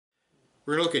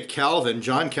We're going to look at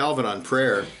John Calvin on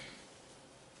prayer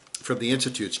from the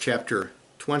Institutes, chapter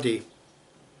 20.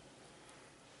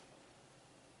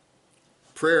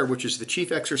 Prayer, which is the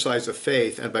chief exercise of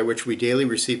faith and by which we daily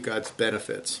receive God's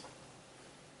benefits.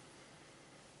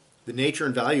 The nature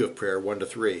and value of prayer, 1 to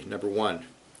 3. Number 1,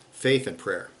 faith in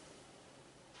prayer.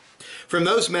 From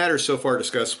those matters so far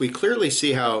discussed, we clearly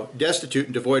see how destitute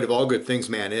and devoid of all good things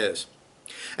man is,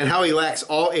 and how he lacks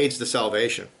all aids to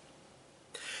salvation.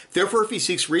 Therefore, if he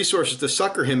seeks resources to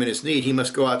succor him in his need, he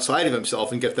must go outside of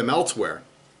himself and get them elsewhere.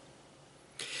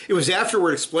 It was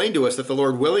afterward explained to us that the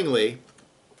Lord willingly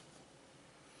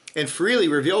and freely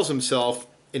reveals himself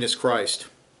in his Christ.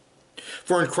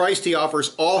 For in Christ he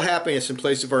offers all happiness in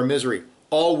place of our misery,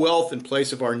 all wealth in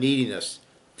place of our neediness.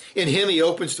 In him he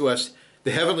opens to us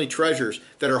the heavenly treasures,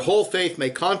 that our whole faith may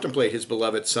contemplate his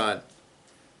beloved Son.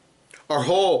 Our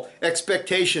whole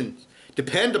expectations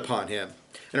depend upon him,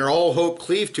 and our whole hope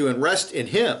cleave to and rest in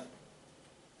him.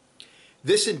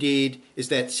 This indeed is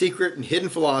that secret and hidden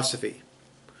philosophy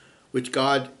which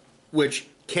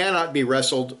cannot be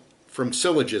wrestled from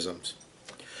syllogisms.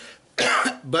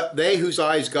 But they whose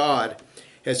eyes God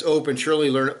has opened surely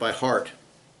learn it by heart,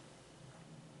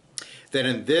 that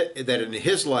in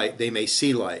his light they may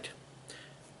see light.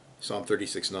 Psalm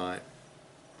 36:9.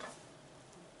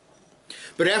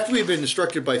 But after we've been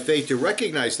instructed by faith to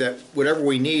recognize that whatever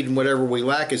we need and whatever we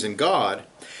lack is in God,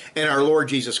 and our Lord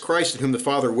Jesus Christ, in whom the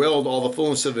Father willed all the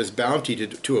fullness of his bounty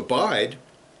to abide,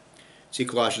 see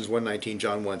Colossians 1:19,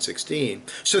 John 1:16,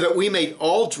 so that we may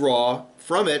all draw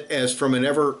from it as from an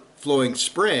ever-flowing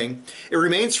spring, it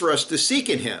remains for us to seek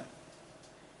in him,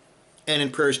 and in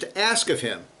prayers to ask of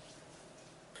him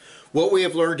what we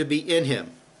have learned to be in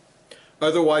him,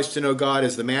 otherwise to know God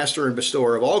as the master and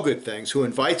bestower of all good things, who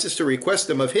invites us to request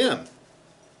them of him,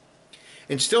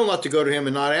 and still not to go to him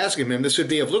and not ask of him. This would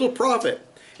be of little profit,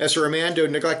 as for a man to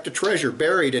neglect a treasure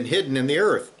buried and hidden in the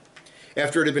earth,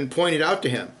 after it had been pointed out to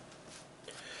him.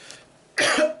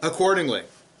 Accordingly,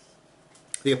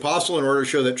 the apostle, in order to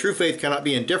show that true faith cannot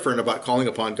be indifferent about calling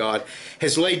upon God,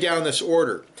 has laid down this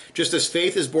order. Just as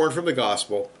faith is born from the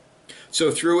gospel, so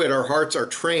through it our hearts are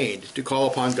trained to call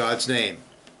upon God's name.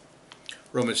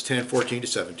 Romans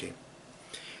 10:14-17.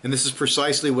 And this is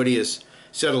precisely what he has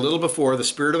said a little before. The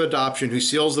Spirit of adoption, who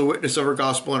seals the witness of our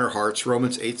gospel in our hearts,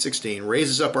 Romans 8:16,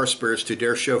 raises up our spirits to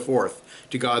dare show forth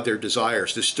to God their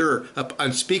desires, to stir up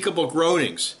unspeakable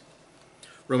groanings,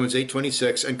 Romans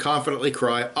 8:26, and confidently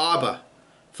cry, Abba,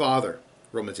 Father,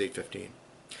 Romans 8:15.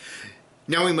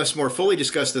 Now we must more fully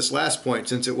discuss this last point,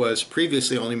 since it was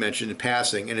previously only mentioned in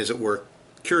passing and, as it were,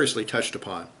 curiously touched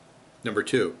upon. Number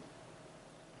 2,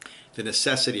 the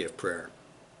necessity of prayer.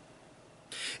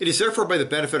 It is therefore by the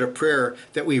benefit of prayer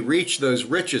that we reach those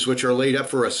riches which are laid up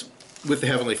for us with the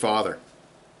Heavenly Father.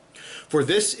 For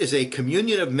this is a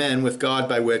communion of men with God,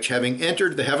 by which, having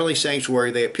entered the heavenly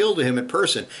sanctuary, they appeal to him in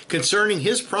person concerning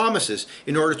his promises,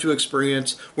 in order to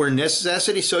experience, where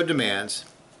necessity so demands,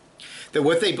 that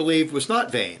what they believed was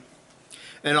not vain,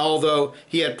 and although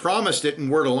he had promised it in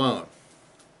word alone.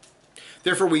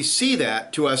 Therefore we see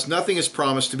that to us nothing is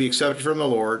promised to be accepted from the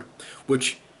Lord,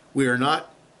 which we are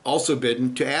not also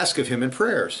bidden to ask of him in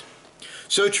prayers.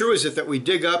 So true is it that we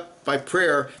dig up by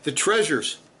prayer the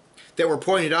treasures that were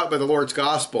pointed out by the Lord's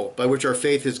gospel, by which our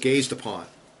faith is gazed upon.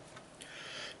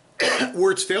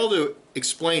 Words fail to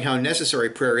explain how necessary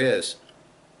prayer is,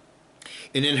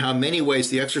 and in how many ways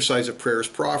the exercise of prayer is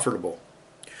profitable.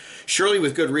 Surely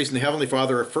with good reason the Heavenly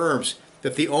Father affirms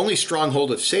that the only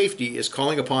stronghold of safety is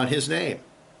calling upon his name.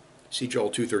 See Joel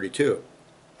 2:32.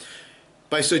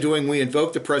 By so doing, we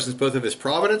invoke the presence both of his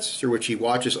providence, through which he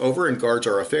watches over and guards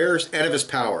our affairs, and of his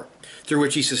power, through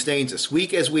which he sustains us,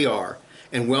 weak as we are,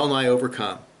 and well nigh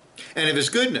overcome, and of his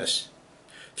goodness,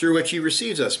 through which he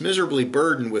receives us, miserably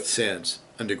burdened with sins,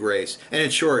 unto grace. And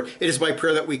in short, it is by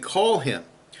prayer that we call him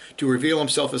to reveal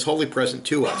himself as wholly present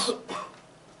to us.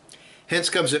 Hence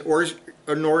comes an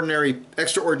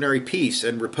extraordinary peace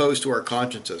and repose to our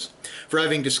consciences. For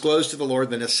having disclosed to the Lord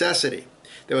the necessity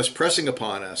that was pressing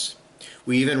upon us,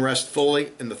 we even rest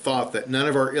fully in the thought that none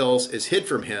of our ills is hid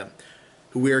from him,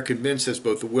 who we are convinced has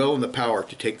both the will and the power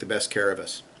to take the best care of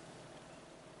us.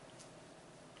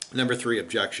 Number 3,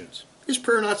 objections. Is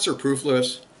prayer not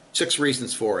superfluous? 6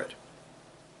 reasons for it.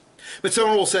 But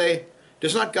someone will say,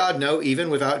 does not God know,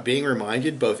 even without being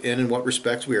reminded, both in and what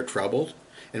respects we are troubled,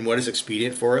 and what is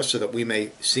expedient for us, so that it may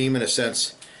seem in a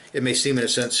sense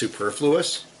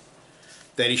superfluous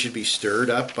that he should be stirred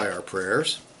up by our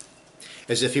prayers,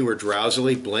 as if he were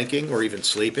drowsily blinking or even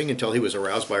sleeping until he was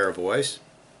aroused by our voice?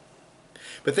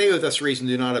 But they who thus reason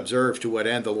do not observe to what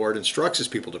end the Lord instructs his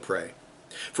people to pray.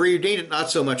 For he ordained it not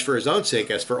so much for his own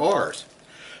sake as for ours.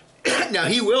 Now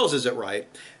he wills, is it right,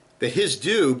 that his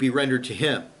due be rendered to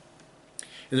him,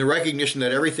 in the recognition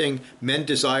that everything men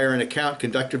desire and account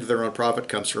conducted for their own profit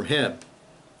comes from him,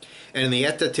 and in the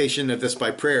attestation of this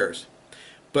by prayers.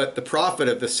 But the profit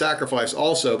of the sacrifice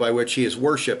also by which he is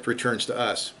worshipped returns to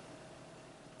us.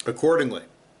 Accordingly,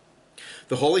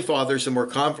 the Holy Fathers, the more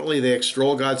confidently they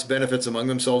extol God's benefits among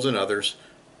themselves and others,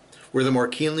 were the more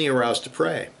keenly aroused to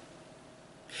pray.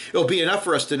 It will be enough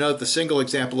for us to note the single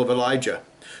example of Elijah,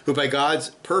 who by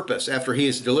God's purpose, after he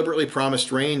has deliberately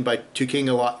promised rain to King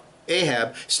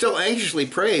Ahab, still anxiously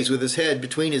prays with his head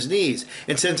between his knees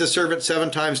and sends his servant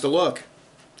 7 times to look.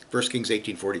 1 Kings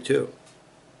 18:42.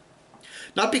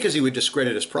 Not because he would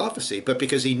discredit his prophecy, but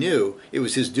because he knew it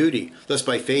was his duty, lest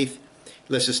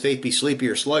his faith be sleepy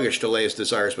or sluggish, to lay his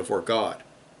desires before God.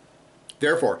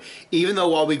 Therefore, even though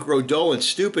while we grow dull and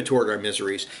stupid toward our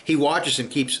miseries, he watches and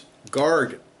keeps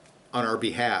guard on our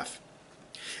behalf,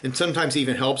 and sometimes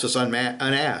even helps us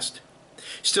unasked.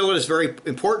 Still, it is very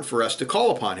important for us to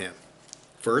call upon him.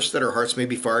 First, that our hearts may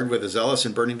be fired with a zealous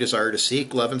and burning desire to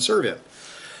seek, love, and serve him,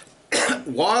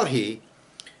 while he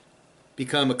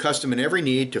become accustomed in every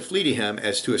need to flee to him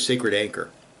as to a sacred anchor.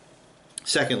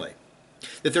 Secondly,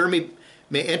 that there may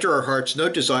enter our hearts no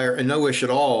desire and no wish at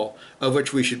all of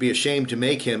which we should be ashamed to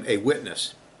make him a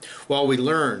witness, while we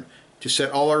learn to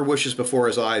set all our wishes before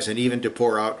his eyes and even to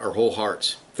pour out our whole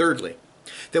hearts. Thirdly,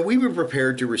 that we be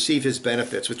prepared to receive his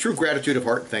benefits with true gratitude of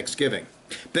heart and thanksgiving.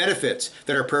 Benefits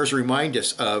that our prayers remind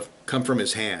us of come from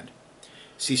his hand.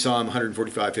 See Psalm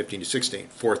 145:15-16.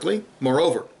 Fourthly,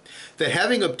 moreover, that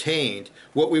having obtained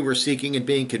what we were seeking and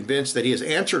being convinced that he has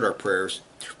answered our prayers,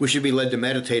 we should be led to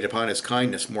meditate upon his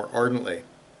kindness more ardently.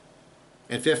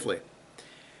 And fifthly,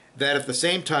 that at the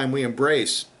same time we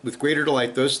embrace with greater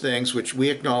delight those things which we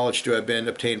acknowledge to have been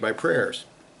obtained by prayers.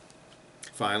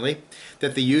 Finally,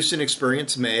 that the use and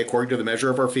experience may, according to the measure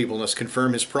of our feebleness,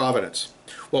 confirm his providence,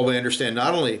 while we understand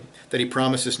not only that he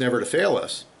promises never to fail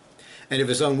us, and of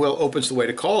his own will opens the way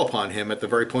to call upon him at the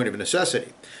very point of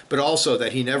necessity, but also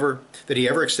that he ever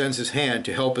extends his hand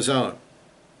to help his own,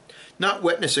 not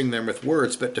witnessing them with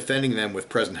words, but defending them with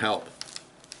present help.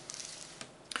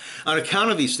 On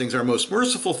account of these things, our most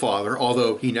merciful Father,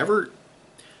 although he never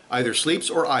either sleeps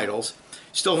or idles,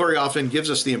 still very often gives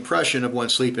us the impression of one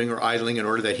sleeping or idling in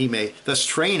order that he may thus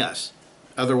train us,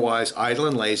 otherwise idle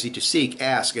and lazy, to seek,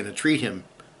 ask, and entreat him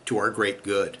to our great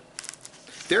good.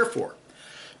 Therefore,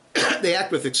 they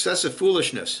act with excessive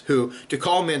foolishness, who, to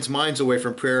call men's minds away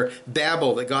from prayer,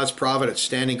 babble that God's providence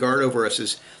standing guard over us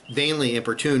is vainly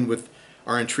importuned with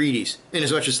our entreaties,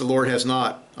 inasmuch as the Lord has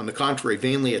not, on the contrary,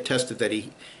 vainly attested that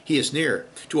he is near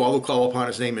to all who call upon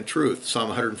his name in truth. Psalm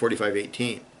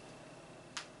 145:18.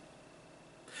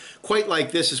 Quite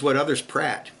like this is what others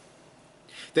prate,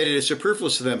 that it is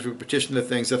superfluous to them to petition the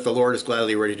things that the Lord is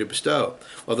gladly ready to bestow,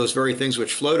 while those very things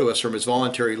which flow to us from his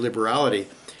voluntary liberality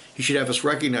he should have us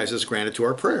recognize as granted to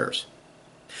our prayers.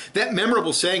 That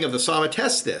memorable saying of the psalm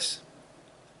attests this,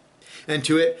 and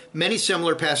to it many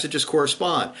similar passages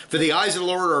correspond. For the eyes of the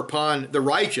Lord are upon the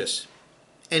righteous,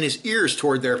 and his ears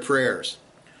toward their prayers.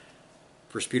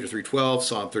 1 Peter 3:12,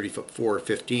 Psalm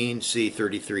 34:15, C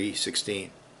 33:16.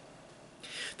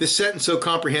 This sentence so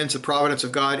comprehends the providence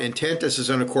of God, intent as is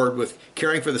in accord with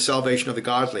caring for the salvation of the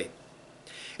godly,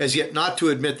 as yet not to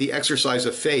admit the exercise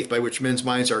of faith by which men's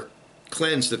minds are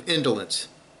cleansed of indolence.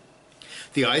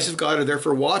 The eyes of God are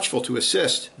therefore watchful to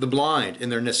assist the blind in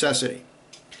their necessity,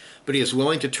 but he is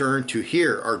willing to turn to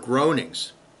hear our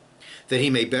groanings, that he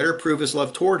may better prove his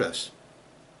love toward us.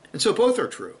 And so both are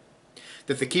true,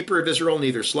 that the keeper of Israel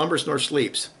neither slumbers nor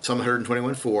sleeps, Psalm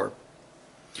 121:4,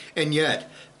 and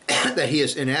yet that he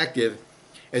is inactive,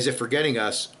 as if forgetting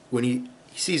us when he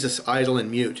sees us idle and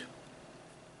mute.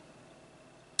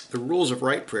 The rules of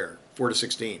right prayer,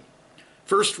 4-16.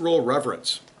 First rule,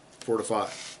 reverence,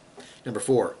 4-5. Number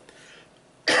 4,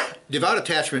 devout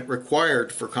attachment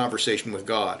required for conversation with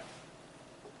God.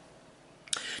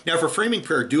 Now, for framing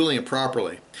prayer duly and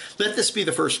properly, let this be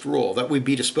the first rule, that we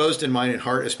be disposed in mind and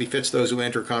heart as befits those who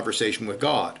enter conversation with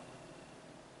God.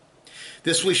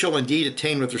 This we shall indeed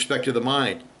attain with respect to the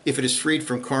mind, if it is freed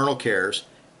from carnal cares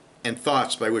and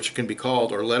thoughts by which it can be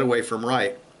called or led away from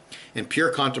right and pure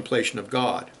contemplation of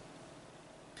God.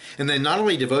 And then not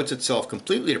only devotes itself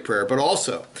completely to prayer, but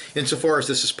also, insofar as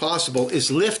this is possible,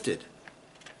 is lifted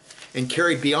and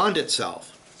carried beyond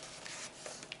itself.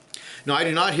 Now, I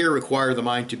do not here require the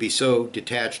mind to be so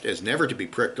detached as never to be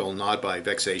pricked or gnawed by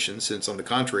vexation, since, on the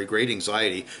contrary, great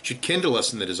anxiety should kindle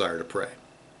us in the desire to pray.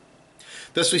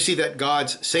 Thus we see that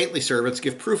God's saintly servants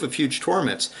give proof of huge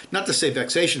torments, not to say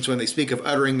vexations, when they speak of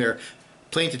uttering their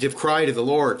plaintive cry to the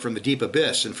Lord from the deep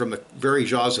abyss and from the very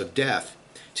jaws of death.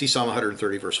 See Psalm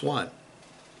 130, verse 1.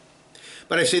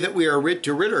 But I say that we are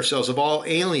to rid ourselves of all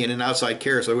alien and outside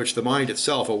cares by which the mind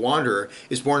itself, a wanderer,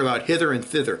 is borne about hither and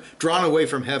thither, drawn away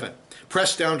from heaven,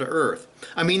 pressed down to earth.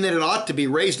 I mean that it ought to be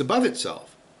raised above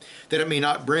itself, that it may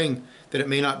not bring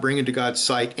into God's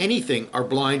sight anything our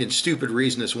blind and stupid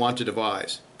reason is wont to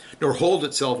devise, nor hold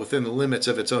itself within the limits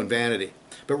of its own vanity,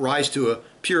 but rise to a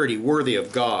purity worthy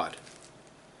of God.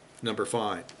 Number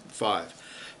 5.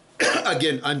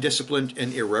 Again, undisciplined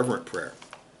and irreverent prayer.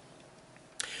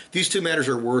 These two matters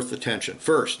are worth attention.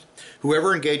 First,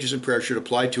 whoever engages in prayer should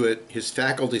apply to it his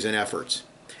faculties and efforts,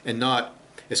 and not,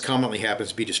 as commonly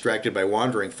happens, be distracted by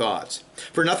wandering thoughts.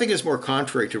 For nothing is more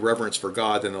contrary to reverence for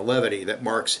God than the levity that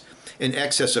marks an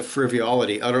excess of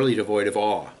frivolity utterly devoid of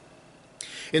awe.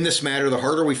 In this matter, the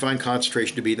harder we find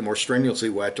concentration to be, the more strenuously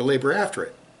we have to labor after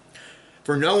it.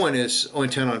 For no one is so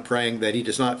intent on praying that he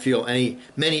does not feel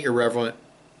many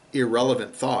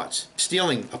irrelevant thoughts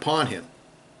stealing upon him,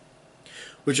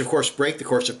 which of course break the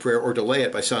course of prayer or delay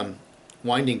it by some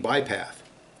winding bypath.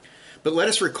 But let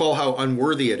us recall how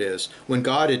unworthy it is when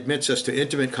God admits us to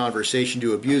intimate conversation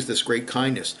to abuse this great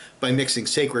kindness by mixing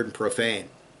sacred and profane.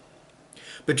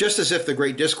 But just as if the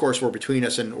great discourse were between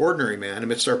us and an ordinary man,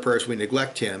 amidst our prayers we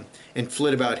neglect him and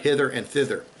flit about hither and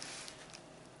thither.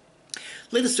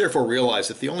 Let us therefore realize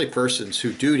that the only persons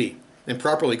who duty and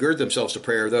properly gird themselves to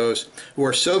prayer are those who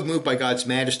are so moved by God's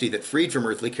majesty that, freed from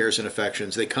earthly cares and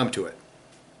affections, they come to it.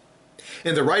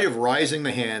 And the rite of rising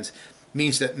the hands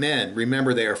means that men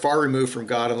remember they are far removed from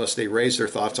God unless they raise their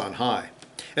thoughts on high.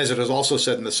 As it is also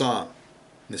said in the Psalm,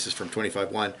 this is from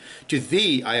 25:1, to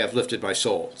thee I have lifted my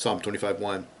soul, Psalm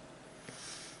 25:1.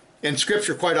 And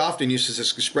Scripture quite often uses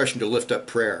this expression to lift up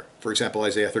prayer. For example,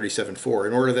 Isaiah 37:4,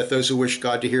 in order that those who wish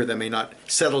God to hear them may not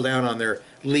settle down on their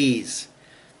lees.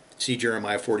 See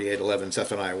Jeremiah 48:11,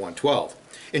 Zephaniah 1:12.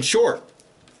 In short,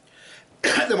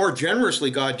 the more generously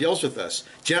God deals with us,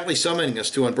 gently summoning us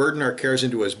to unburden our cares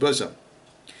into his bosom,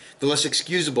 the less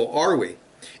excusable are we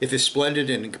if his splendid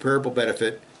and incomparable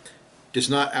benefit does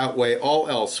not outweigh all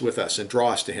else with us and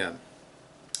draw us to him,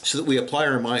 so that we apply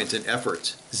our minds and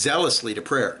efforts zealously to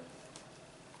prayer.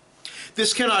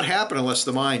 This cannot happen unless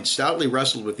the mind, stoutly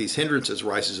wrestled with these hindrances,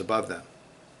 rises above them.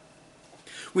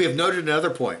 We have noted another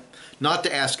point, not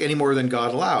to ask any more than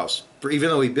God allows. For even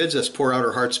though he bids us pour out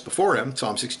our hearts before him,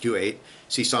 Psalm 62:8,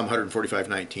 see Psalm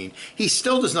 145:19, he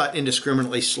still does not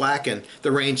indiscriminately slacken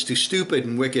the reins to stupid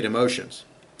and wicked emotions.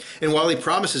 And while he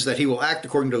promises that he will act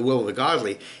according to the will of the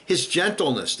godly, his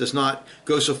gentleness does not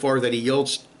go so far that he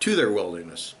yields to their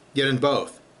willingness. Yet in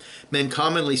both, men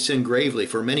commonly sin gravely,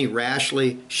 for many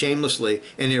rashly, shamelessly,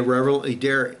 and irreverently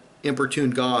dare importune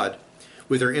God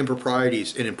with their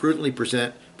improprieties and imprudently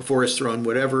present before his throne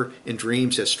whatever in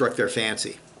dreams has struck their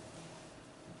fancy.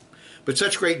 But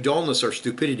such great dullness or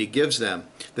stupidity gives them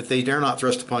that they dare not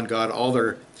thrust upon God all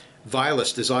their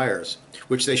vilest desires,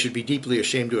 which they should be deeply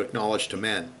ashamed to acknowledge to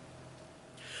men.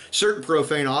 Certain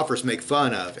profane authors make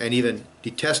fun of and even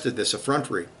detested this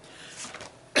effrontery,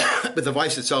 but the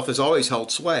vice itself has always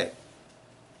held sway.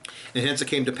 And hence it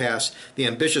came to pass the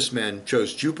ambitious men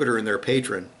chose Jupiter in their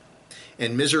patron,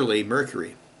 and miserly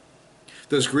Mercury.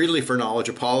 Those greedily for knowledge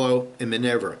Apollo and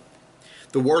Minerva.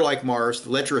 The warlike Mars, the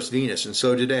lecherous Venus, and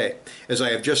so today, as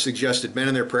I have just suggested, men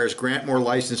in their prayers grant more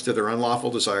license to their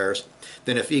unlawful desires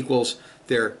than if equals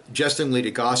their jestingly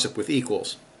to gossip with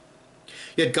equals.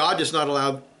 Yet God does not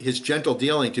allow his gentle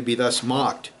dealing to be thus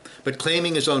mocked, but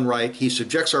claiming his own right, he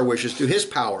subjects our wishes to his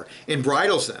power and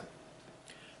bridles them.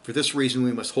 For this reason,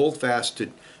 we must hold fast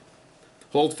to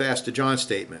John's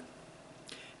statement.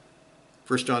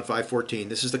 1 John 5:14,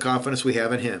 this is the confidence we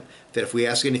have in him, that if we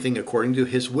ask anything according to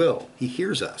his will, he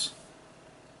hears us.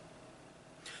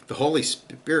 The Holy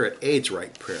Spirit aids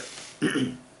right prayer.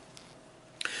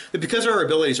 But because our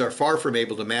abilities are far from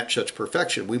able to match such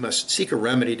perfection, we must seek a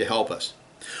remedy to help us.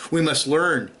 We must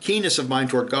learn keenness of mind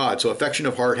toward God, so affection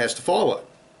of heart has to follow.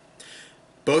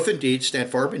 Both indeed stand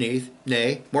far beneath,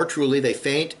 nay, more truly, they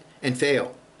faint and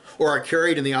fail, or are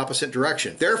carried in the opposite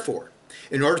direction. Therefore,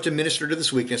 in order to minister to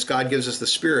this weakness, God gives us the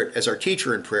Spirit as our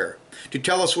teacher in prayer, to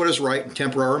tell us what is right and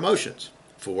temper our emotions.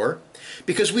 For,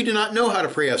 because we do not know how to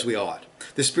pray as we ought,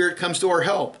 the Spirit comes to our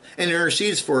help and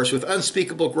intercedes for us with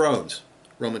unspeakable groans.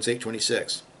 Romans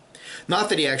 8:26. Not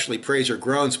that he actually prays or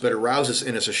groans, but arouses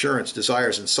in us assurance,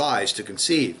 desires, and sighs to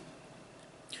conceive,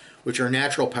 which are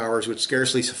natural powers would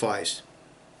scarcely suffice.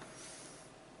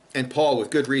 And Paul,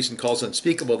 with good reason, calls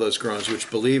unspeakable those groans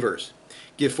which believers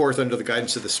give forth under the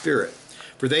guidance of the Spirit.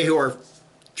 For they who are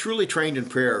truly trained in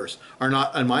prayers are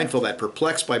not unmindful that,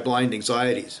 perplexed by blind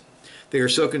anxieties, They are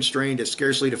so constrained as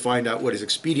scarcely to find out what is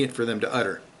expedient for them to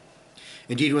utter.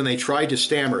 Indeed, when they try to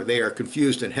stammer, they are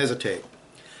confused and hesitate.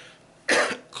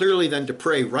 Clearly, then, to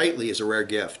pray rightly is a rare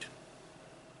gift.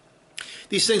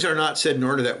 These things are not said in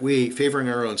order that we, favoring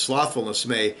our own slothfulness,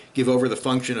 may give over the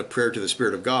function of prayer to the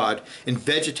Spirit of God and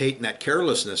vegetate in that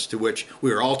carelessness to which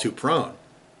we are all too prone.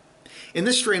 In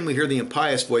this strain, we hear the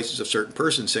impious voices of certain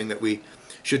persons saying that we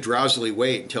should drowsily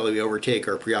wait until we overtake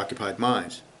our preoccupied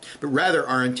minds. But rather,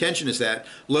 our intention is that,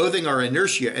 loathing our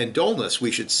inertia and dullness,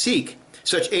 we should seek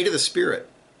such aid of the Spirit.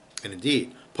 And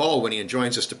indeed, Paul, when he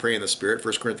enjoins us to pray in the Spirit,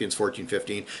 1 Corinthians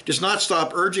 14:15, does not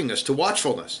stop urging us to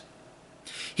watchfulness.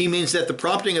 He means that the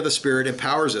prompting of the Spirit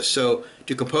empowers us so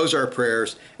to compose our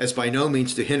prayers as by no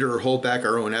means to hinder or hold back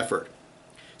our own effort,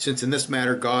 since in this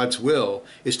matter God's will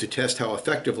is to test how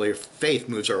effectively faith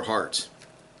moves our hearts.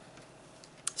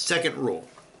 Second rule,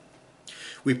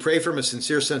 we pray from a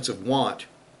sincere sense of want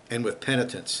and with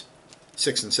penitence.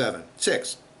 6 and 7.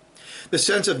 6. The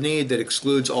sense of need that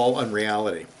excludes all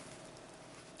unreality.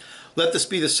 Let this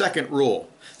be the second rule,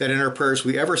 that in our prayers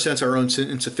we ever sense our own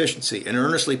insufficiency, and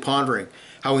earnestly pondering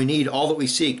how we need all that we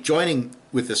seek, joining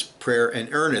with this prayer an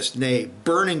earnest, nay,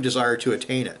 burning desire to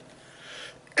attain it.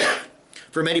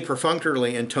 For many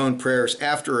perfunctorily intoned prayers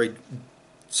after a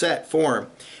set form,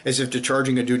 as if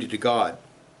discharging a duty to God.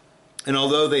 And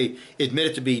although they admit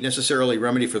it to be necessarily a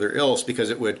remedy for their ills, because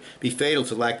it would be fatal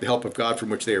to lack the help of God from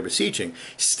which they are beseeching,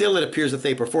 still it appears that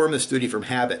they perform this duty from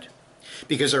habit,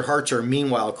 because their hearts are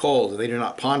meanwhile cold, and they do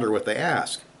not ponder what they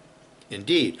ask.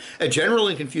 Indeed, a general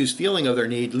and confused feeling of their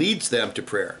need leads them to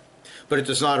prayer, but it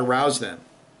does not arouse them,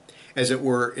 as it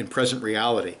were in present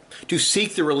reality, to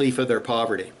seek the relief of their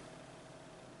poverty.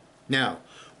 Now,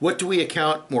 what do we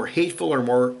account more hateful or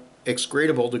more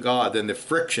execrable to God than the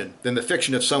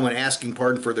fiction of someone asking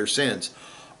pardon for their sins,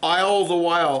 all the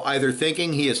while either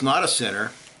thinking he is not a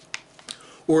sinner,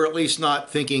 or at least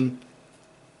not thinking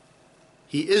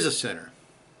he is a sinner?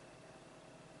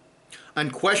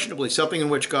 Unquestionably something in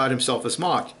which God himself is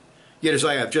mocked. Yet, as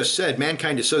I have just said,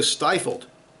 mankind is so stifled,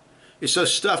 is so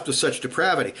stuffed with such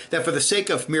depravity, that for the sake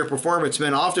of mere performance,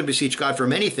 men often beseech God for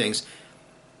many things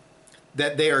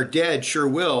that they are dead sure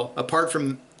will, apart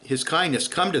from his kindness,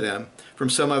 come to them from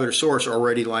some other source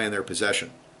already lie in their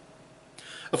possession.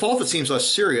 A fault that seems less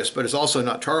serious, but is also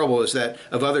not tolerable, is that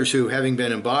of others who, having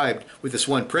been imbibed with this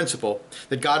one principle,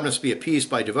 that God must be appeased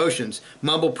by devotions,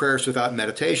 mumble prayers without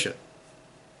meditation.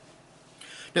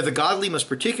 Now, the godly must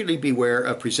particularly beware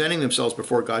of presenting themselves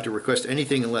before God to request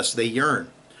anything unless they yearn,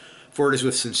 for it is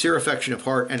with sincere affection of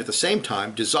heart and at the same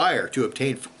time desire to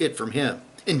obtain it from him.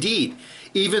 Indeed,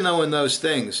 even though in those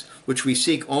things which we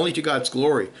seek only to God's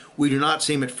glory, we do not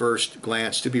seem at first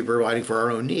glance to be providing for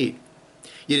our own need,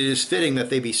 yet it is fitting that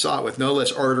they be sought with no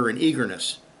less ardor and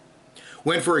eagerness.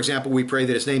 When, for example, we pray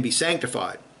that his name be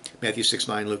sanctified, Matthew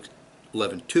 6:9, Luke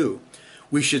 11:2,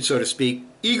 we should, so to speak,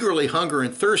 eagerly hunger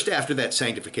and thirst after that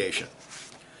sanctification.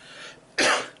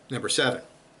 Number 7.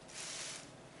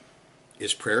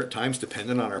 Is prayer at times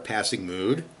dependent on our passing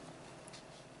mood?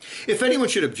 If anyone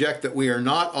should object that we are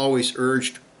not always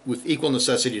urged with equal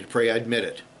necessity to pray, I admit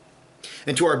it.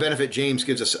 And to our benefit, James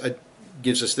gives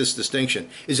us this distinction.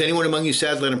 Is anyone among you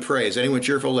sad? Let him pray. Is anyone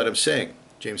cheerful? Let him sing.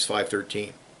 James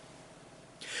 5:13.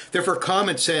 Therefore,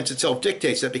 common sense itself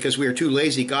dictates that because we are too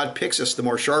lazy, God pricks us the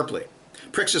more sharply,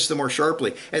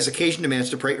 as occasion demands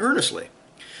to pray earnestly.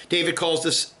 David calls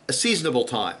this a seasonable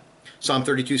time. Psalm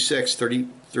 32:6,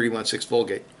 31:6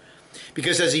 Vulgate.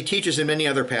 Because as he teaches in many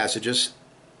other passages,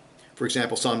 for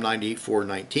example, Psalm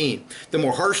 94:19, the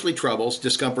more harshly troubles,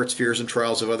 discomforts, fears, and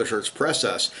trials of other sorts press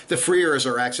us, the freer is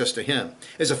our access to him,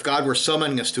 as if God were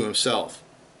summoning us to himself.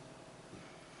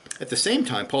 At the same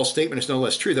time, Paul's statement is no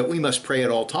less true that we must pray at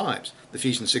all times.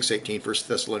 Ephesians 6:18, 1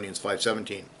 Thessalonians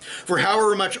 5:17. For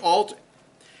however much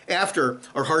after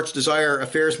our heart's desire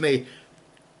affairs may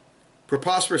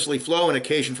prosperously flow and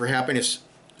occasion for happiness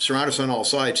surround us on all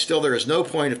sides, still there is no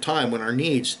point of time when our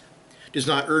needs does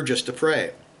not urge us to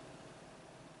pray.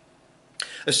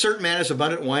 A certain man has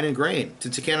abundant wine and grain.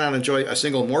 Since he cannot enjoy a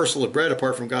single morsel of bread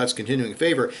apart from God's continuing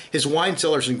favor, his wine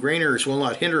sellers and granaries will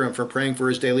not hinder him from praying for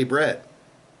his daily bread.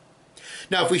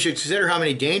 Now, if we should consider how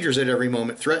many dangers at every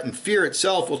moment threaten, fear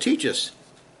itself will teach us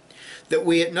that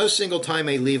we at no single time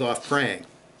may leave off praying.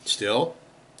 Still,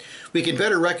 we can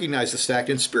better recognize this fact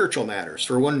in spiritual matters.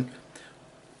 For when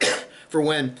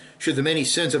should the many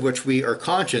sins of which we are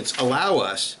conscious allow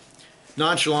us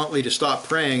nonchalantly to stop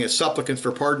praying as supplicants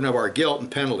for pardon of our guilt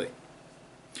and penalty?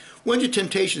 When do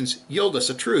temptations yield us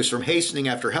a truce from hastening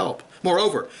after help?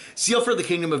 Moreover, zeal for the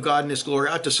kingdom of God and his glory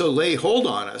ought to so lay hold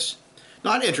on us,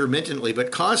 not intermittently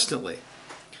but constantly,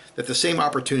 that the same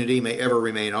opportunity may ever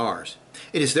remain ours.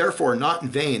 It is therefore not in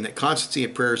vain that constancy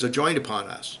in prayers are joined upon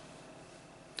us.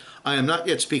 I am not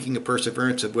yet speaking of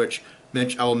perseverance, of which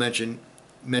I will mention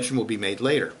will be made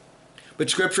later. But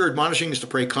Scripture, admonishing us to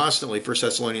pray constantly, 1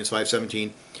 Thessalonians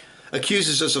 5:17,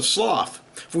 accuses us of sloth,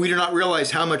 for we do not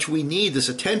realize how much we need this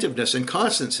attentiveness and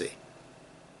constancy.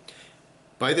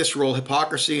 By this rule,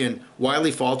 hypocrisy and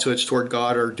wily falsehoods toward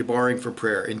God are debarring from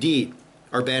prayer. Indeed,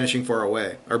 are banished far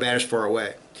away.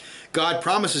 God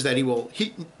promises that He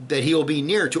will be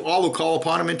near to all who call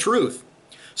upon Him in truth.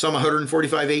 Psalm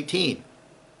 145:18.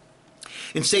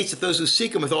 And states that those who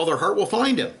seek Him with all their heart will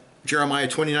find Him. Jeremiah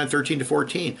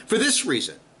 29:13-14. For this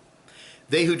reason,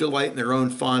 they who delight in their own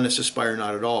fondness aspire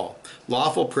not at all.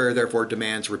 Lawful prayer therefore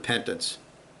demands repentance.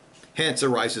 Hence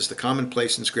arises the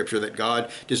commonplace in Scripture that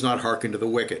God does not hearken to the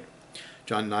wicked,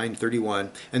 John 9:31,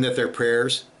 and that their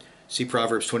prayers, see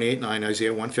Proverbs 28:9,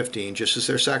 Isaiah 1:15, just as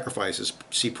their sacrifices,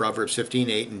 see Proverbs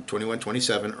 15:8 and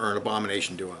 21:27, are an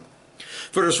abomination to Him.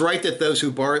 For it is right that those who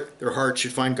bar their hearts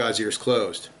should find God's ears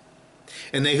closed,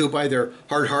 and they who by their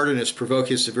hard-heartedness provoke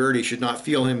His severity should not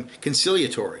feel Him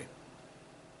conciliatory.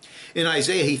 In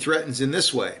Isaiah, He threatens in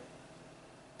this way,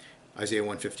 Isaiah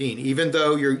 1:15, even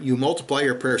though you multiply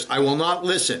your prayers, I will not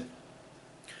listen,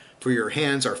 for your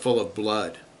hands are full of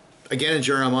blood. Again in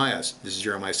Jeremiah, this is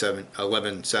Jeremiah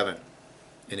 11:7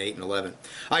 and 8 and 11.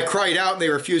 I cried out and they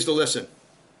refused to listen.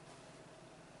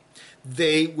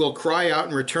 They will cry out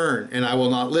in return, and I will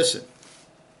not listen.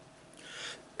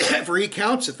 For He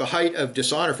counts it the height of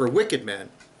dishonor for wicked men,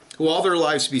 who all their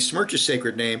lives besmirch His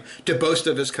sacred name, to boast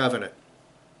of His covenant.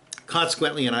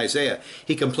 Consequently, in Isaiah,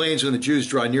 He complains when the Jews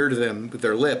draw near to them with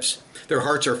their lips, their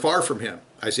hearts are far from Him,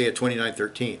 Isaiah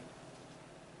 29:13.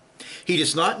 He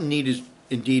does not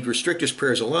indeed restrict His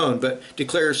prayers alone, but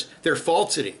declares their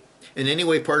falsity, and any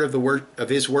way part of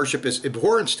His worship is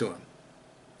abhorrence to Him.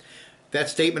 That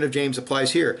statement of James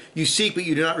applies here. You seek, but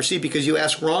you do not receive because you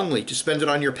ask wrongly to spend it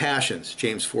on your passions,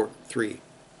 James 4:3.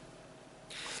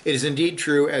 It is indeed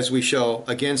true, as we shall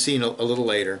again see a little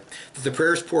later, that the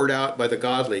prayers poured out by the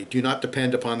godly do not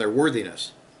depend upon their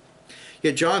worthiness.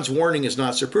 Yet John's warning is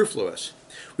not superfluous.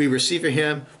 We receive of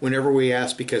Him whenever we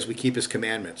ask because we keep His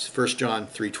commandments, 1 John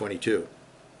 3:22.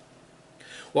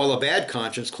 While a bad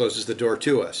conscience closes the door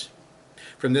to us.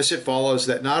 From this it follows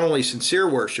that not only sincere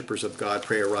worshippers of God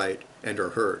pray aright and are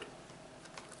heard.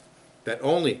 That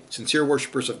only sincere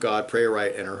worshippers of God pray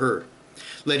aright and are heard.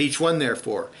 Let each one,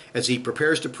 therefore, as he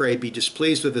prepares to pray, be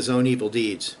displeased with his own evil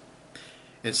deeds.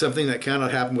 And something that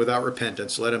cannot happen without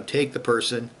repentance, let him take the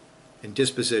person and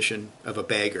disposition of a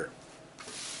beggar.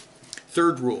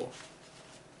 Third rule.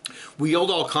 We yield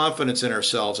all confidence in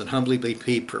ourselves and humbly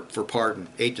plead for pardon,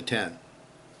 8-10.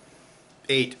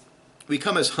 8. We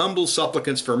come as humble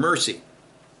supplicants for mercy.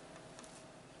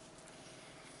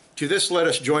 To this let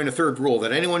us join a third rule,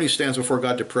 that anyone who stands before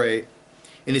God to pray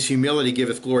in his humility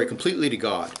giveth glory completely to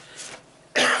God.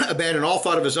 Abandon all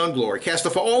thought of his own glory. Cast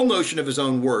off all notion of his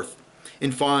own worth.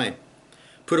 In fine,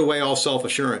 put away all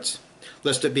self-assurance,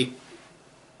 lest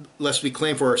we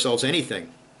claim for ourselves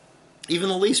anything, even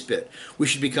the least bit. We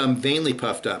should become vainly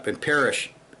puffed up and perish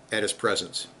at His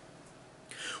presence.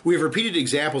 We have repeated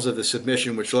examples of the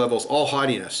submission which levels all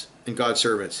haughtiness in God's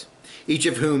servants, each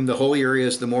of whom the holier he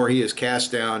is, the more he is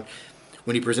cast down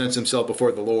when he presents himself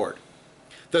before the Lord.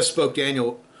 Thus spoke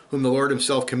Daniel, whom the Lord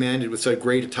Himself commanded with so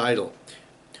great a title.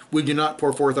 We do not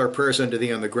pour forth our prayers unto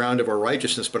Thee on the ground of our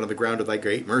righteousness, but on the ground of Thy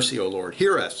great mercy, O Lord.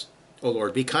 Hear us, O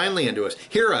Lord, be kindly unto us.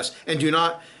 Hear us, and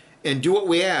do what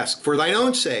we ask, for Thine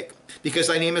own sake, because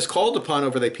Thy name is called upon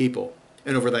over Thy people,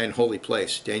 and over Thine holy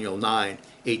place. Daniel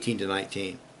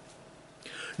 9:18-19.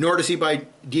 Nor does he by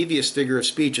devious figure of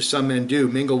speech, as some men do,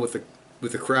 mingle with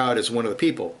the crowd as one of the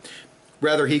people.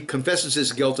 Rather, he confesses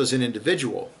his guilt as an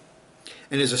individual,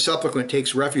 and as a supplicant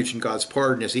takes refuge in God's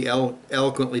pardon, as he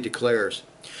eloquently declares,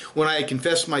 when I had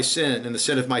confessed my sin and the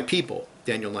sin of my people,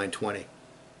 Daniel 9:20.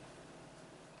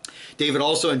 David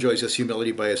also enjoys this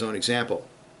humility by his own example.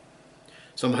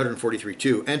 Psalm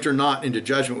 143:2, enter not into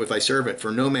judgment with Thy servant,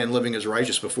 for no man living is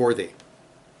righteous before Thee.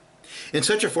 In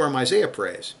such a form Isaiah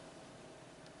prays,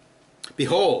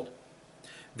 behold,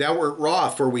 Thou wert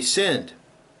wroth, for we sinned.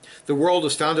 The world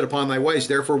is founded upon Thy ways,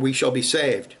 therefore we shall be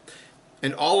saved.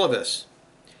 And all of us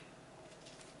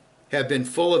have been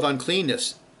full of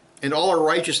uncleanness, and all our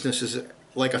righteousness is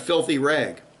like a filthy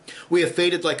rag. We have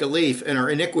faded like a leaf, and our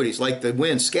iniquities like the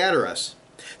wind scatter us.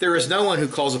 There is no one who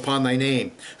calls upon Thy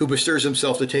name, who bestirs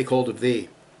himself to take hold of Thee.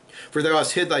 For Thou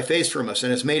hast hid Thy face from us,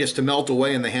 and hast made us to melt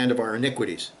away in the hand of our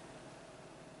iniquities.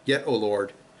 Yet, O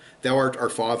Lord, Thou art our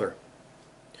Father.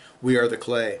 We are the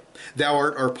clay. Thou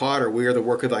art our potter, we are the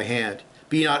work of Thy hand.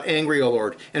 Be not angry, O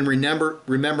Lord, and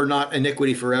remember not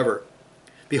iniquity forever.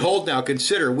 Behold now,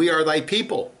 consider, we are thy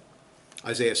people.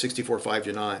 Isaiah 64,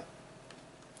 5-9.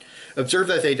 Observe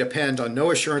that they depend on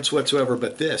no assurance whatsoever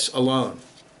but this alone,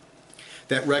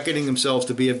 that reckoning themselves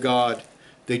to be of God,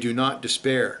 they do not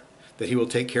despair that he will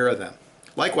take care of them.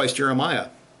 Likewise, Jeremiah,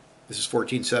 this is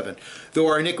 14:7. Though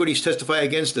our iniquities testify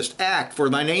against us, act for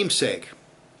thy name's sake.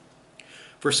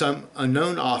 For some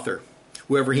unknown author,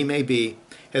 whoever he may be,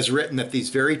 has written that these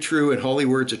very true and holy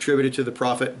words attributed to the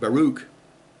prophet Baruch.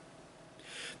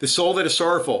 The soul that is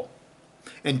sorrowful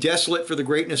and desolate for the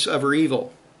greatness of her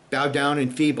evil, bowed down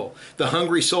and feeble. The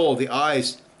hungry soul, the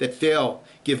eyes that fail,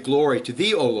 give glory to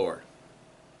thee, O Lord.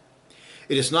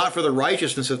 It is not for the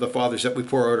righteousness of the fathers that we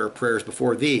pour out our prayers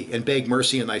before thee, and beg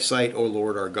mercy in thy sight, O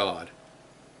Lord our God.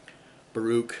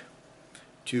 Baruch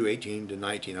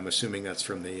 2:18-19. I'm assuming that's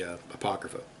from the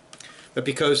Apocrypha. But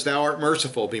because thou art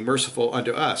merciful, be merciful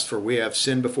unto us, for we have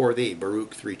sinned before thee.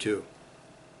 Baruch 3:2.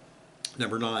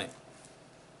 Number 9.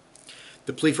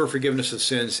 The plea for forgiveness of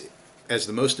sins as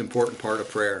the most important part of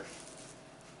prayer.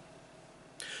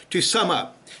 To sum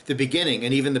up, the beginning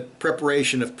and even the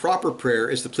preparation of proper prayer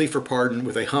is the plea for pardon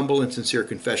with a humble and sincere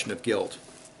confession of guilt.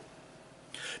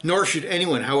 Nor should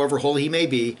anyone, however holy he may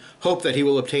be, hope that he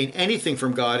will obtain anything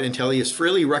from God until he is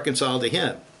freely reconciled to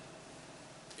him.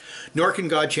 Nor can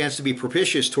God chance to be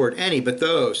propitious toward any but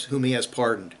those whom he has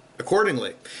pardoned.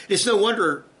 Accordingly, it is no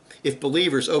wonder if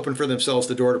believers open for themselves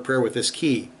the door to prayer with this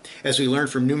key, as we learn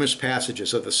from numerous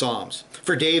passages of the Psalms.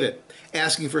 For David,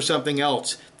 asking for something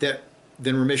else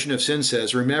than remission of sins,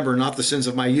 says, remember not the sins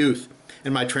of my youth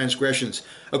and my transgressions.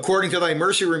 According to thy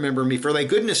mercy remember me, for thy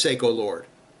goodness' sake, O Lord.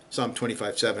 Psalm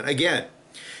 25:7. Again,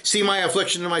 see my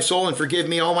affliction in my soul and forgive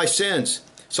me all my sins.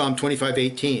 Psalm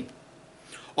 25:18.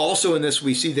 Also in this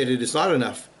we see that it is not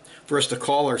enough for us to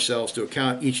call ourselves to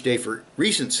account each day for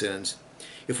recent sins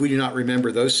if we do not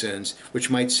remember those sins which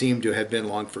might seem to have been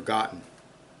long forgotten.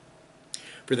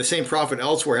 For the same prophet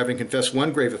elsewhere, having confessed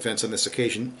one grave offense on this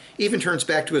occasion, even turns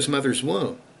back to his mother's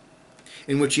womb,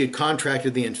 in which he had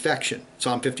contracted the infection.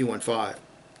 Psalm 51:5.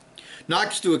 Not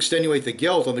just to extenuate the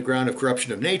guilt on the ground of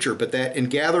corruption of nature, but that in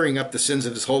gathering up the sins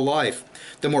of his whole life,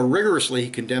 the more rigorously he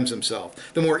condemns himself,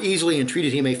 the more easily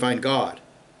entreated he may find God.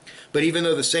 But even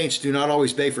though the saints do not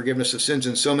always beg forgiveness of sins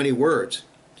in so many words,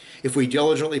 if we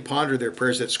diligently ponder their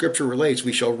prayers that Scripture relates,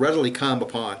 we shall readily come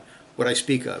upon what I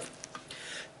speak of,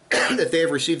 that they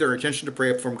have received their intention to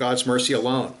pray from God's mercy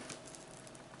alone,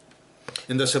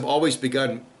 and thus have always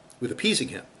begun with appeasing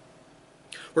him.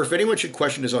 Or if anyone should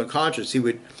question his own conscience, he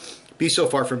would be so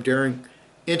far from daring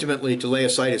intimately to lay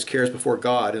aside his cares before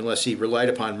God unless he relied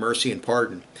upon mercy and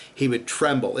pardon. He would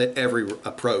tremble at every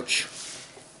approach.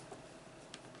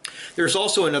 There is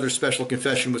also another special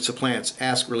confession which supplants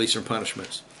ask release from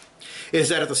punishments. It is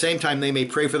that at the same time they may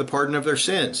pray for the pardon of their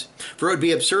sins, for it would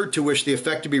be absurd to wish the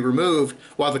effect to be removed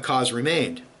while the cause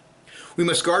remained. We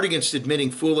must guard against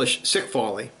admitting foolish sick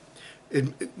folly.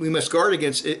 We must guard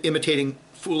against imitating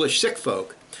foolish sick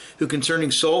folk who,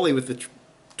 concerning solely with the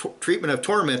treatment of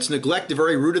torments, neglect the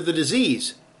very root of the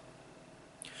disease.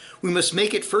 We must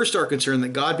make it first our concern that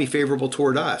God be favorable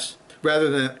toward us, rather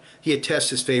than that he attests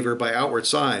his favor by outward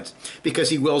signs, because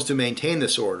he wills to maintain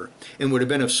this order, and would have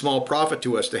been of small profit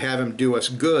to us to have him do us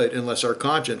good unless our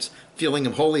conscience, feeling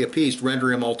him wholly appeased,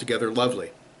 render him altogether lovely.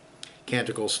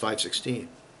 Canticles 5:16.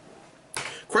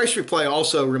 Christ's reply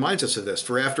also reminds us of this,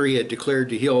 for after he had declared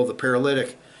to heal the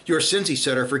paralytic, your sins, he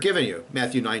said, are forgiven you.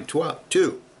 Matthew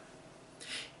 9:2.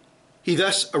 He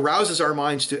thus arouses our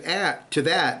minds to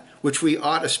that which we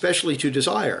ought especially to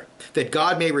desire, that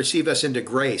God may receive us into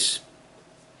grace.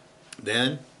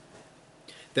 Then,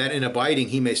 that in abiding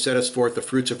he may set us forth the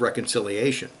fruits of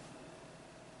reconciliation.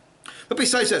 But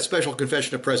besides that special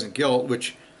confession of present guilt,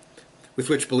 with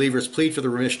which believers plead for the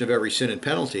remission of every sin and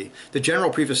penalty, the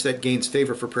general preface that gains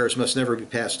favor for prayers must never be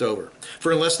passed over.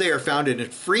 For unless they are founded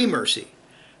in free mercy,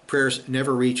 prayers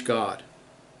never reach God.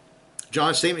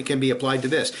 John's statement can be applied to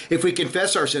this. If we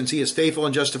confess our sins, he is faithful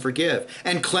and just to forgive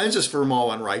and cleanse us from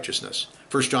all unrighteousness.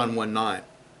 1 John 1:9.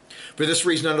 For this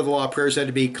reason, under the law, prayers had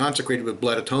to be consecrated with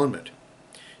blood atonement.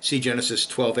 See Genesis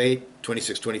 12:8,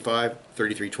 26:25,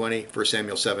 33:20, 1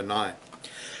 Samuel 7:9.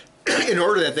 In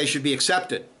order that they should be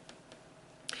accepted,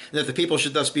 and that the people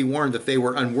should thus be warned that they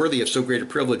were unworthy of so great a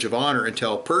privilege of honor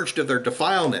until purged of their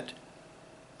defilement,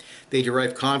 they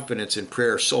derive confidence in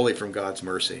prayer solely from God's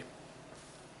mercy.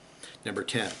 Number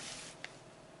 10,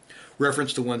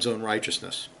 reference to one's own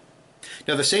righteousness.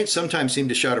 Now, the saints sometimes seem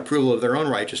to shout approval of their own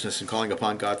righteousness in calling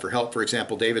upon God for help. For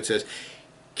example, David says,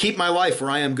 keep my life, for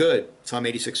I am good. Psalm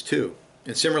 86:2.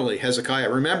 And similarly, Hezekiah,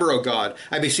 remember, O God,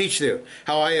 I beseech thee,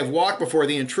 how I have walked before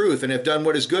thee in truth and have done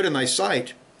what is good in thy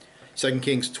sight. 2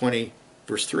 Kings 20,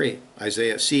 Verse 3,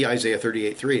 Isaiah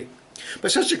 38:3. By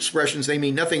such expressions they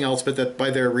mean nothing else but that by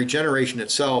their regeneration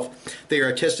itself they are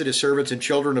attested as servants and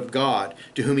children of God,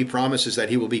 to whom he promises that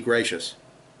he will be gracious.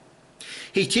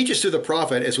 He teaches through the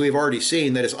prophet, as we have already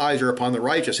seen, that his eyes are upon the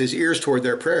righteous, his ears toward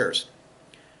their prayers.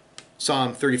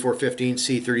 Psalm 34:15,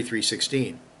 C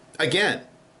 33:16. Again,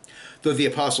 through the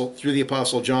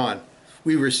apostle John,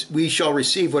 we shall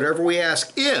receive whatever we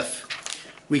ask if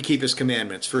we keep his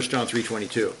commandments. 1 John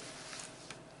 3:22.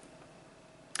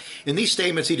 In these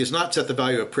statements, he does not set the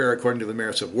value of prayer according to the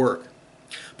merits of work,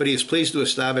 but he is pleased to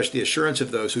establish the assurance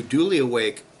of those who duly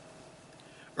awake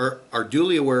or are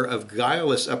duly aware of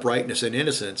guileless uprightness and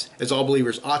innocence, as all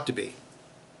believers ought to be.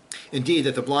 Indeed,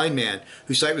 that the blind man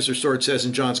whose sight was restored says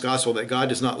in John's Gospel that God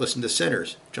does not listen to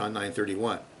sinners, John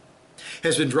 9:31,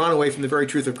 has been drawn away from the very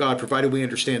truth of God, provided we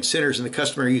understand sinners in the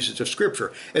customary usage of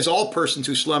Scripture, as all persons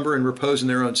who slumber and repose in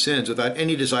their own sins without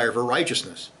any desire for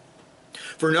righteousness.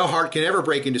 For no heart can ever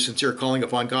break into sincere calling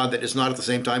upon God that does not at the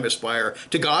same time aspire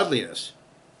to godliness.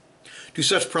 To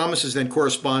such promises then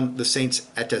correspond the saints'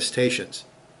 attestations,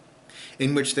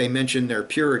 in which they mention their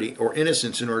purity or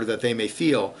innocence in order that they may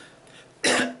feel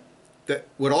that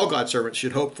what all God's servants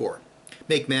should hope for,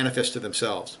 make manifest to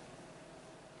themselves.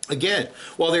 Again,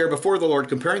 while they are before the Lord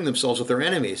comparing themselves with their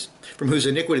enemies, from whose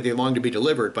iniquity they long to be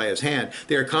delivered by his hand,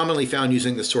 they are commonly found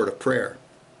using this sort of prayer.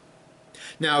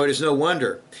 Now, it is no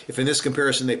wonder if in this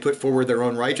comparison they put forward their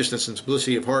own righteousness and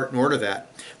simplicity of heart in order that,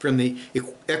 from the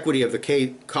equity of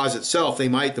the cause itself, they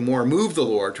might the more move the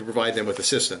Lord to provide them with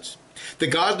assistance. The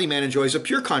godly man enjoys a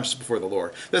pure conscience before the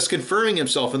Lord, thus confirming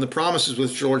himself in the promises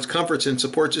which the Lord comforts and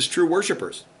supports his true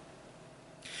worshippers.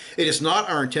 It is not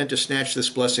our intent to snatch this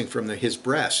blessing from his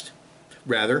breast.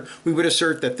 Rather, we would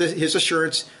assert that his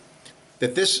assurance,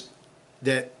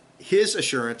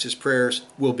 his prayers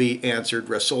will be answered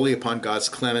rests solely upon God's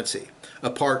clemency,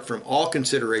 apart from all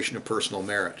consideration of personal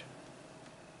merit.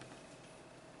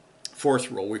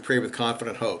 Fourth rule, we pray with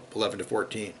confident hope, 11 to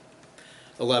 14.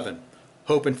 11,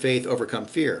 hope and faith overcome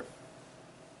fear.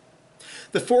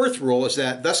 The fourth rule is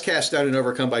that, thus cast out and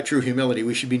overcome by true humility,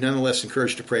 we should be nonetheless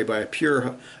encouraged to pray by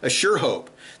a sure hope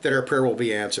that our prayer will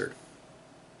be answered.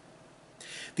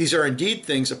 These are indeed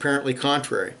things apparently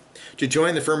contrary. To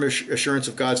join the firm assurance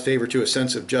of God's favor to a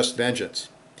sense of just vengeance.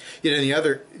 Yet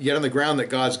on the ground that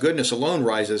God's goodness alone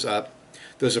rises up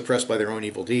those oppressed by their own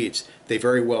evil deeds, they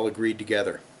very well agreed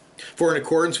together. For in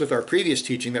accordance with our previous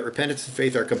teaching that repentance and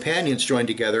faith are companions joined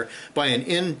together by an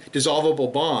indissoluble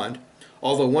bond,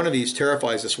 although one of these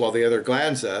terrifies us while the other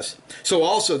gladdens us, so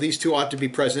also these two ought to be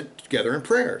present together in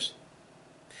prayers.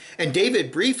 And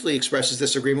David briefly expresses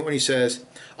this agreement when he says,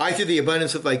 I through the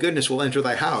abundance of thy goodness will enter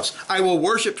thy house. I will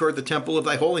worship toward the temple of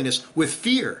thy holiness with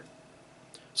fear.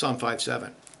 Psalm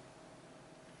 5:7.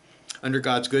 Under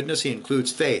God's goodness, he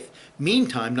includes faith,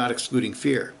 meantime not excluding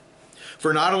fear.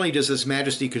 For not only does his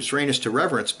majesty constrain us to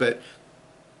reverence, but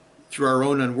through our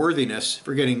own unworthiness,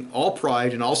 forgetting all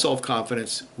pride and all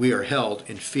self-confidence, we are held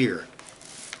in fear.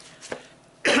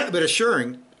 But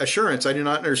assurance, I do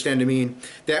not understand to mean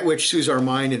that which soothes our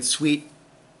mind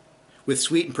with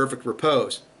sweet and perfect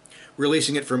repose,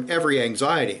 releasing it from every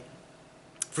anxiety.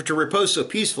 For to repose so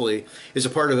peacefully is a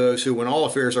part of those who, when all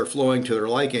affairs are flowing to their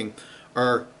liking,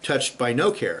 are touched by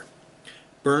no care,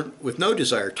 burnt with no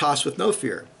desire, tossed with no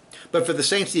fear. But for the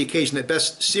saints, the occasion that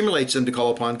best stimulates them to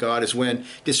call upon God is when,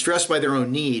 distressed by their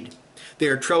own need, they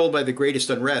are troubled by the greatest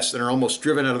unrest and are almost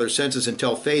driven out of their senses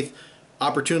until faith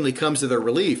opportunely comes to their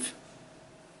relief.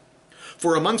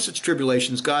 For among such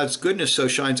tribulations, God's goodness so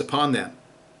shines upon them,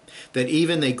 that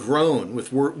even they groan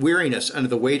with weariness under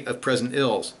the weight of present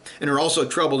ills, and are also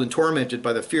troubled and tormented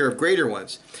by the fear of greater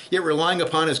ones. Yet relying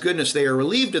upon his goodness, they are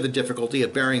relieved of the difficulty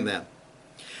of bearing them,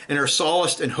 and are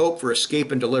solaced in hope for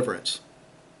escape and deliverance.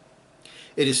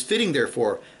 It is fitting,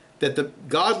 therefore, that the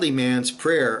godly man's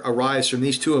prayer arise from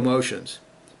these two emotions,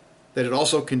 that it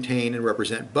also contain and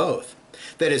represent both.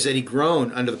 That is, that he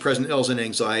groan under the present ills and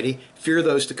anxiety, fear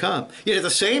those to come, yet at the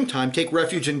same time take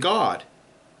refuge in God.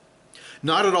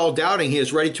 Not at all doubting, he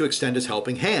is ready to extend his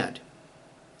helping hand.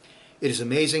 It is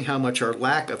amazing how much our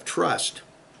lack of trust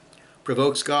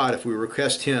provokes God if we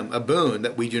request him a boon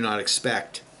that we do not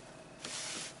expect.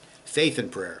 Faith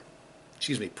and prayer.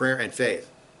 Prayer and faith.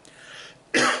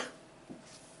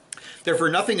 Therefore,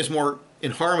 nothing is more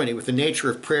in harmony with the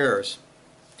nature of prayers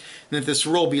than that this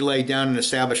rule be laid down and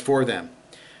established for them,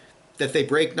 that they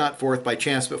break not forth by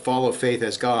chance but follow faith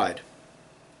as guide.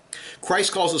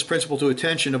 Christ calls this principle to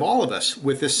attention of all of us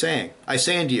with this saying, I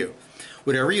say unto you,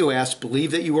 whatever you ask,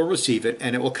 believe that you will receive it,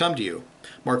 and it will come to you.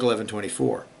 Mark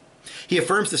 11:24. He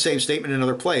affirms the same statement in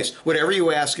another place, whatever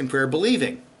you ask in prayer,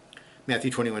 believing. Matthew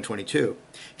 21:22.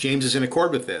 James is in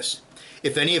accord with this.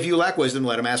 If any of you lack wisdom,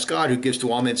 let him ask God, who gives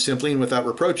to all men simply and without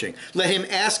reproaching. Let him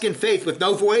ask in faith with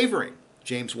no wavering.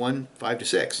 James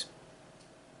 1:5-6.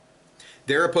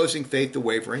 There, opposing faith to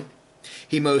wavering,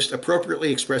 he most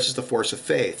appropriately expresses the force of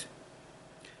faith.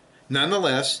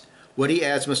 Nonetheless, what he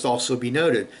adds must also be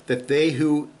noted, that they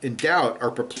who in doubt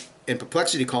are in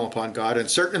perplexity call upon God,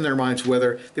 uncertain in their minds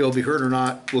whether they will be heard or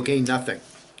not, will gain nothing.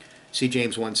 See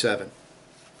James 1:7.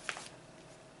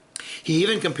 He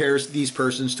even compares these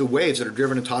persons to waves that are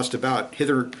driven and tossed about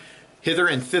hither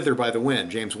and thither by the wind,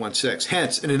 James 1:6.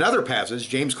 Hence, in another passage,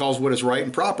 James calls what is right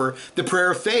and proper the prayer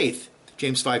of faith,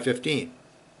 James 5:15.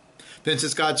 Then,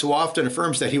 since God so often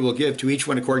affirms that he will give to each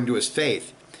one according to his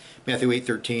faith, Matthew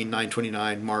 8:13,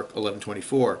 9:29, Mark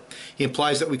 11:24, he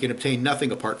implies that we can obtain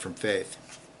nothing apart from faith.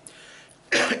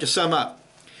 To sum up,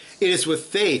 it is with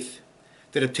faith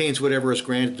that obtains whatever is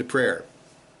granted to prayer.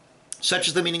 Such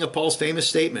is the meaning of Paul's famous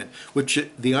statement, which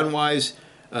the unwise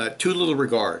too little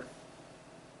regard.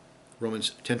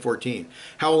 Romans 10:14.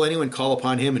 How will anyone call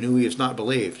upon him in whom he has not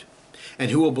believed?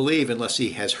 And who will believe unless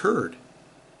he has heard?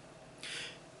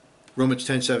 Romans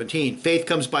 10:17. Faith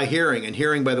comes by hearing, and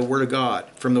hearing by the word of God,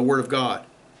 from the word of God.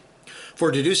 For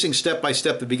deducing step by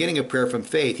step the beginning of prayer from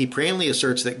faith, he plainly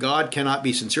asserts that God cannot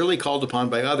be sincerely called upon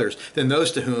by others than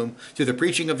those to whom, through the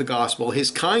preaching of the gospel, his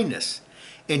kindness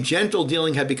and gentle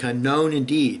dealing have become known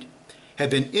indeed, have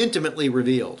been intimately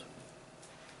revealed.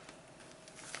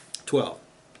 12.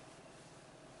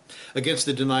 Against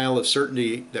the denial of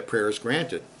certainty that prayer is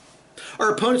granted.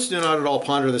 Our opponents do not at all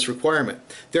ponder this requirement.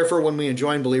 Therefore, when we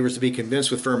enjoin believers to be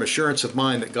convinced with firm assurance of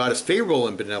mind that God is favorable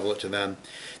and benevolent to them,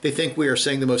 they think we are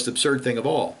saying the most absurd thing of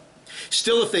all.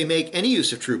 Still, if they make any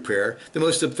use of true prayer, the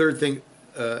most absurd thing,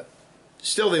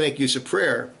 still they make use of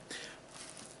prayer,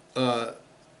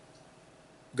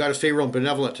 God is favorable and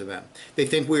benevolent to them. They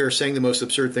think we are saying the most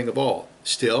absurd thing of all.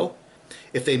 Still,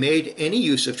 if they made any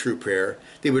use of true prayer,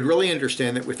 they would really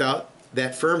understand that without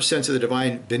that firm sense of the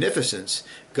divine beneficence,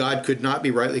 God could not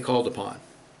be rightly called upon.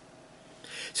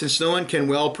 Since no one can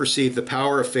well perceive the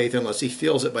power of faith unless he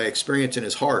feels it by experience in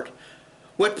his heart,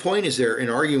 what point is there in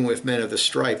arguing with men of the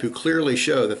stripe who clearly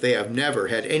show that they have never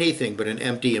had anything but an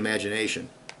empty imagination?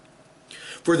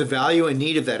 For the value and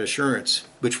need of that assurance,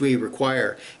 which we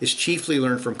require, is chiefly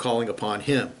learned from calling upon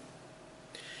him.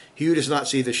 He who does not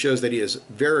see this shows that he has a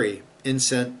very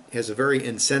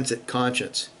insensate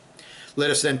conscience.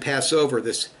 Let us then pass over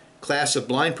this class of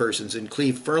blind persons and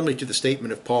cleave firmly to the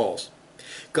statement of Paul's.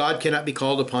 God cannot be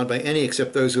called upon by any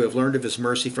except those who have learned of his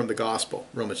mercy from the gospel,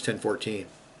 Romans 10:14,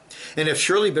 and have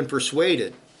surely been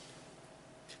persuaded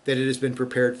that it has been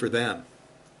prepared for them.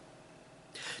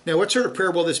 Now, what sort of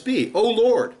prayer will this be? O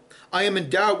Lord, I am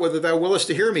in doubt whether thou willest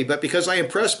to hear me, but because I am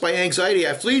pressed by anxiety,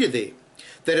 I flee to thee,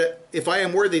 that if I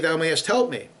am worthy, thou mayest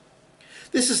help me.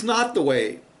 This is not the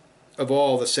way of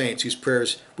all the saints whose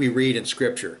prayers we read in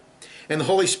Scripture. And the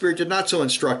Holy Spirit did not so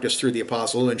instruct us through the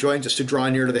apostle, who enjoins us to draw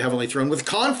near to the heavenly throne with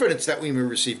confidence that we may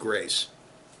receive grace.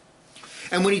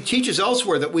 And when he teaches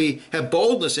elsewhere that we have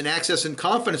boldness and access and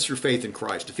confidence through faith in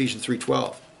Christ, Ephesians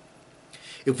 3:12.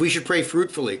 If we should pray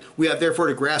fruitfully, we ought therefore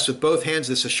to grasp with both hands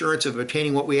this assurance of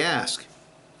obtaining what we ask,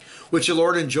 which the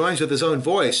Lord enjoins with his own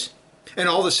voice, and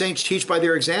all the saints teach by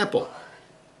their example.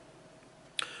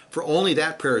 For only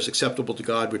that prayer is acceptable to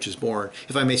God which is born,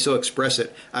 if I may so express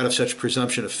it, out of such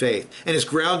presumption of faith, and is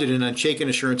grounded in unshaken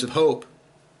assurance of hope.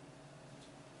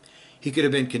 He could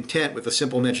have been content with a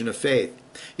simple mention of faith,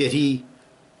 yet he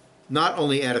not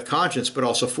only addeth conscience, but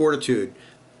also fortitude,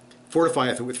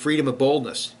 fortifieth it with freedom of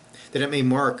boldness, that it may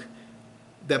mark,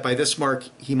 that by this mark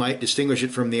he might distinguish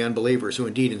it from the unbelievers, who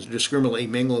indeed indiscriminately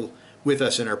mingle with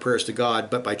us in our prayers to God,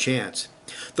 but by chance.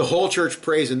 The whole church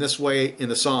prays in this way in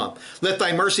the psalm. Let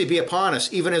thy mercy be upon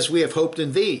us, even as we have hoped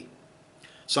in thee.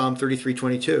 Psalm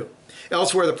 33:22.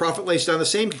 Elsewhere the prophet lays down the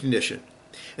same condition.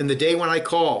 In the day when I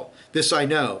call, this I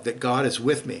know, that God is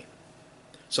with me.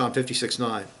 Psalm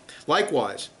 56:9.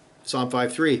 Likewise, Psalm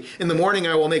 5:3. In the morning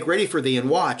I will make ready for thee and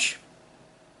watch.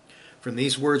 From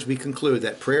these words we conclude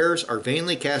that prayers are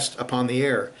vainly cast upon the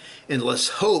air, unless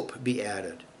hope be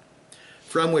added,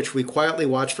 from which we quietly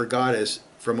watch for God as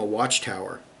from a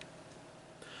watchtower.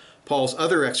 Paul's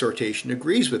other exhortation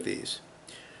agrees with these.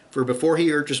 For before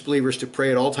he urges believers to pray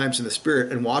at all times in the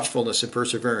Spirit and watchfulness and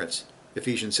perseverance,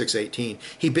 Ephesians 6:18,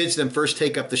 he bids them first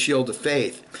take up the shield of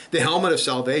faith, the helmet of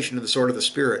salvation, and the sword of the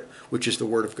Spirit, which is the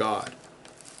Word of God.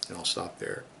 And I'll stop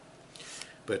there.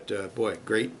 But boy,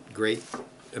 great,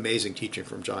 amazing teaching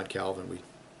from John Calvin. We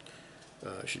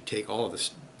should take all of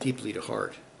this deeply to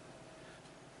heart.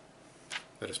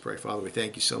 Let us pray. Father, we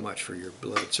thank you so much for your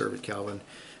beloved servant Calvin.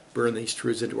 burn these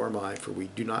truths into our mind, for we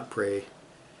do not pray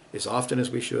as often as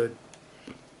we should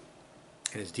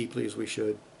and as deeply as we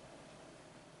should.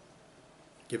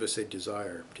 Give us a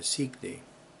desire to seek thee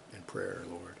in prayer,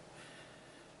 Lord.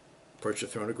 Approach the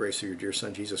throne of grace through your dear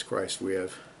Son, Jesus Christ. We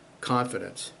have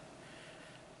confidence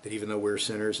that even though we're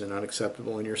sinners and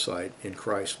unacceptable in your sight, in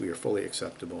Christ we are fully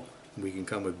acceptable. We can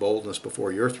come with boldness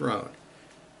before your throne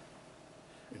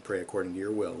and pray according to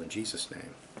your will. In Jesus'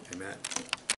 name, amen.